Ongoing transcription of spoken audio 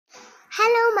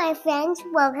Hello, my friends.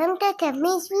 Welcome to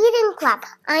Tiffany's Reading Club.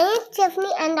 I am Tiffany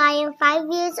and I am 5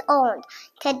 years old.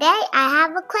 Today, I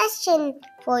have a question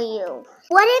for you.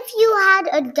 What if you had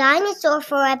a dinosaur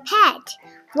for a pet?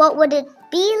 What would it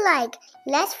be like?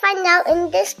 Let's find out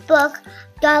in this book,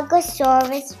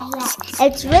 Dogosaurus Rex.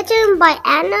 It's written by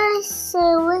Anna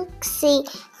Staniszewski,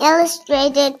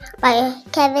 illustrated by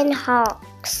Kevin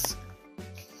Hawkes.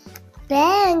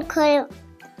 Ben couldn't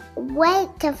wait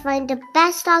to find the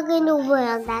best dog in the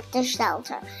world at the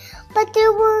shelter. But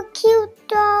there were cute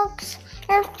dogs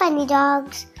and funny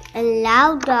dogs and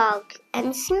loud dogs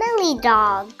and smelly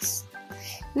dogs.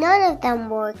 None of them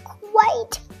were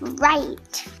quite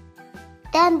right.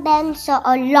 Then Ben saw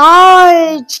a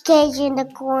large cage in the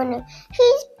corner.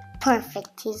 She's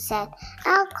perfect, he said.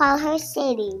 I'll call her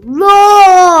Sadie.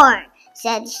 Roar,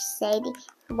 said Sadie,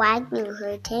 wagging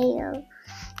her tail.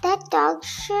 That dog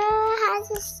sure has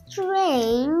a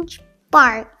strange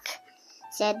bark,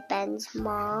 said Ben's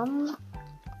mom.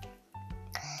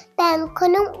 Ben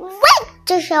couldn't wait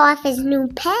to show off his new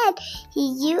pet.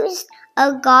 He used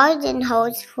a garden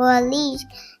hose for a leash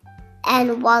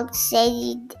and walked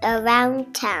Sadie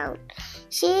around town.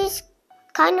 She's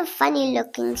kind of funny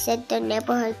looking, said the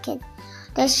neighborhood kid.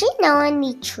 Does she know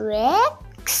any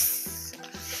tricks?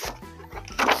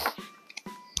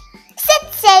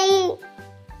 Sit, Sadie,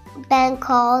 Ben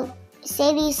called.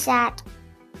 Sadie sat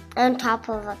on top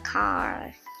of a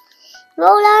car.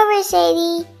 Roll over,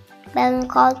 Sadie, Ben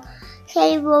called.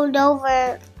 Sadie rolled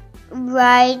over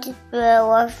right through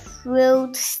a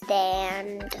fruit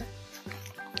stand.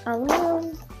 Oh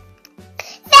no.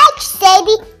 Fetch,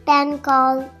 Sadie, Ben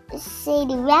called.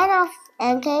 Sadie ran off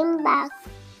and came back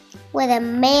with a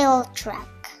mail truck.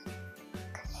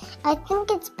 I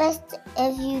think it's best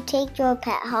if you take your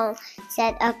pet home,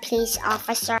 said a police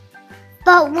officer.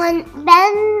 But when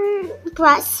Ben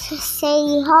brought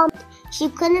Sadie home, she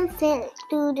couldn't fit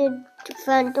through the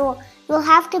front door. You'll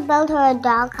have to build her a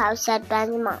doghouse, said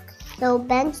Ben's mom. So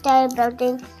Ben started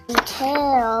building a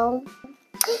tail.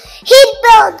 He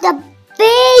built the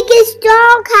biggest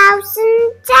doghouse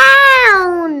in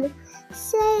town.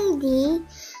 Sadie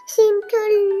seemed to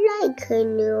like her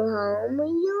new home.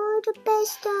 You're the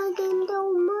best dog in the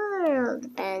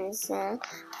world, Ben said,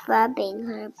 rubbing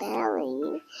her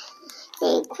belly.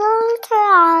 She closed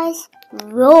her eyes.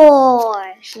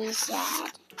 Roar, she said.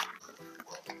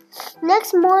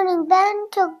 Next morning, Ben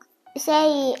took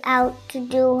Sadie out to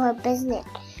do her business.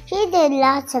 She did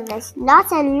lots of it,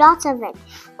 lots and lots of it.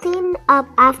 Clean up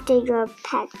after your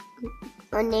pet,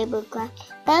 a neighbor cried.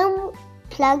 Ben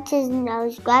plugged his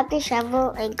nose, grabbed a shovel,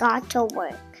 and got to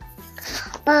work.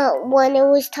 But when it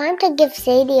was time to give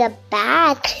Sadie a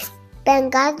bath, Ben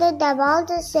gathered up all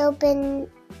the soap in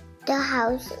the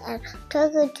house and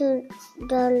took her to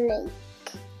the lake.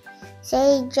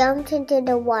 Sadie jumped into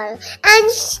the water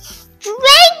and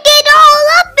drank it all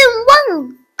up in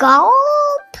one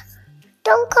gulp.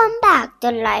 Don't come back,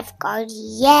 the lifeguard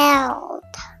yelled.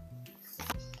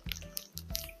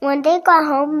 When they got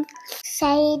home,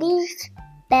 Sadie's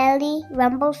belly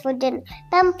rumbled for dinner.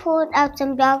 Ben pulled out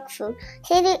some dog food.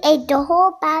 Sadie ate the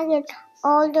whole bag and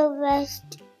all the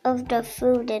rest of the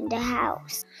food in the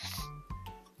house.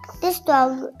 This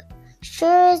dog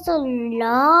sure is a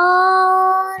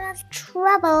lot of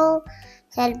trouble,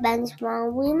 said Ben's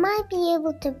mom. We might be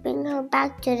able to bring her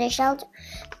back to the shelter.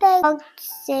 Ben hugged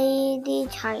Sadie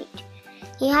tight.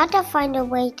 He had to find a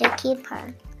way to keep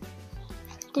her.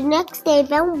 The next day,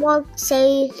 Ben walked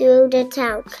Sadie through the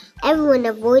town. Everyone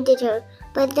avoided her,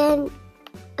 but then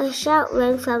a shout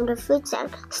rang from the fruit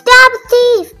stand. Stop,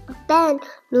 thief! Ben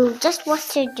knew just what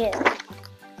to do.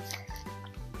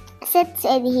 Sit,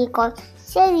 Sadie, he called.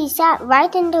 Sadie sat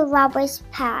right in the robber's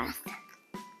path.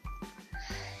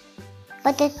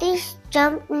 But the thief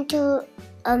jumped into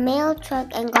a mail truck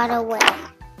and got away.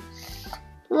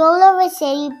 Roll over,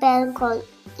 Sadie, Ben called.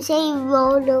 Sadie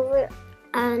rolled over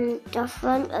on the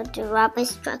front of the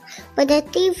robber's truck, but the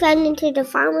thief ran into the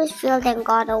farmer's field and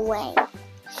got away.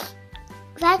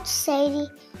 Fetch, Sadie,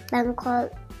 Ben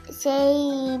called.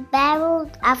 Sadie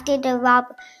barreled after the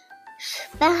robber.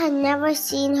 Ben had never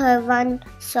seen her run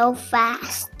so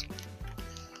fast.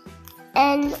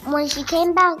 And when she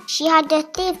came back, she had the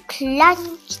thief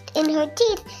clutched in her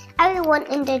teeth. Everyone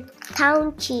in the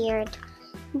town cheered.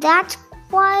 That's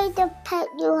quite the pet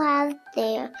you have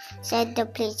there, said the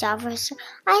police officer.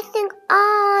 I think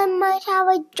I might have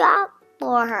a job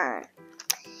for her.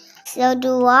 So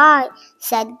do I,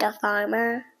 said the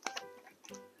farmer.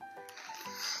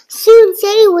 Soon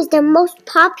Sadie was the most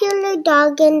popular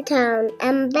dog in town,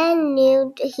 and Ben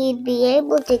knew he'd be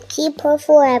able to keep her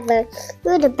forever.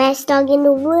 You're the best dog in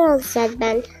the world, said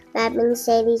Ben. rubbing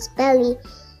Sadie's belly.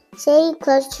 Sadie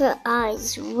closed her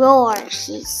eyes. Roar,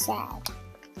 she said.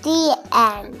 The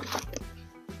end.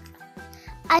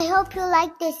 I hope you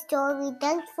liked this story.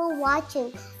 Thanks for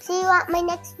watching. See you at my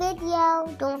next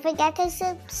video. Don't forget to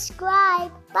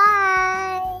subscribe.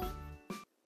 Bye.